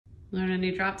Learn a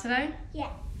new drop today?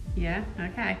 Yeah. Yeah?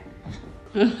 Okay.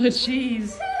 Oh,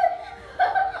 jeez.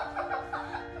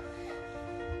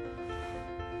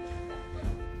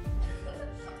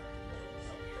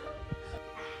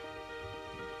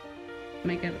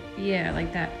 Make it, yeah,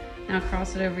 like that. Now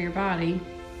cross it over your body,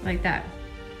 like that.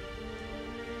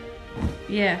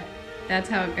 Yeah, that's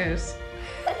how it goes.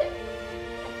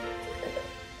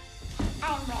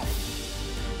 I'm ready.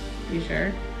 You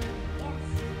sure? Yes.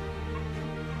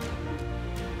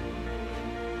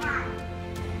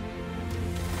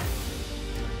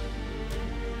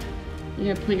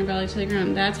 You gotta point your belly to the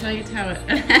ground. That's how you toe it.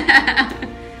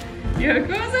 Yo,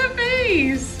 close that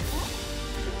face.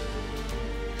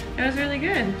 That was really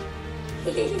good.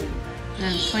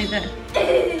 And point that.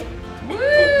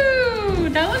 Woo!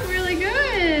 That looked really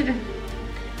good.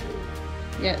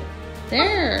 Yeah,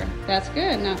 there. That's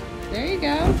good. Now, there you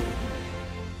go.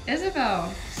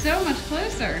 Isabel, so much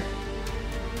closer.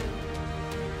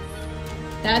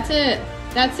 That's it.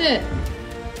 That's it.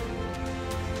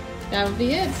 That would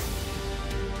be it.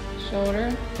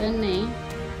 Shoulder, then knee.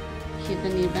 Keep the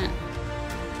knee bent.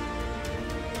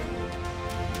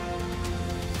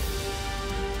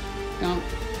 Don't.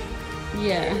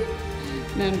 Yeah.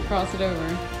 Then cross it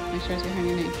over. Make sure it's behind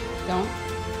your knee. Don't.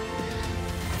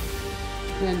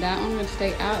 And then that one would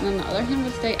stay out, and then the other hand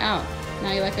would stay out.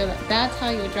 Now you let go. That's how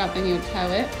you would drop. Then you would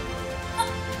toe it.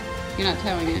 You're not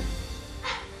towing it.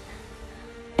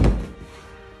 I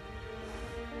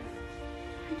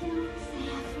don't say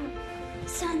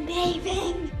for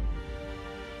sunbathing.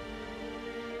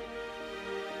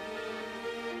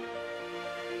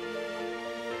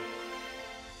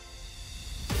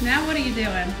 Now what are you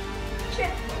doing?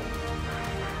 Triple.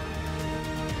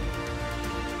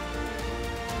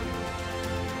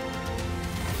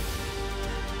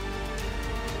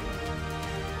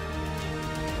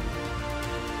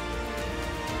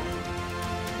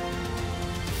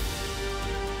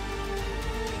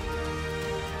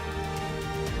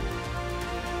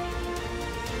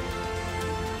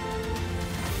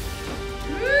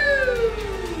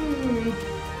 Woo!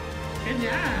 Good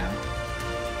job.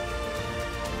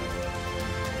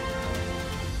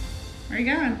 Where are you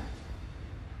going?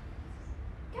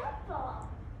 Triple.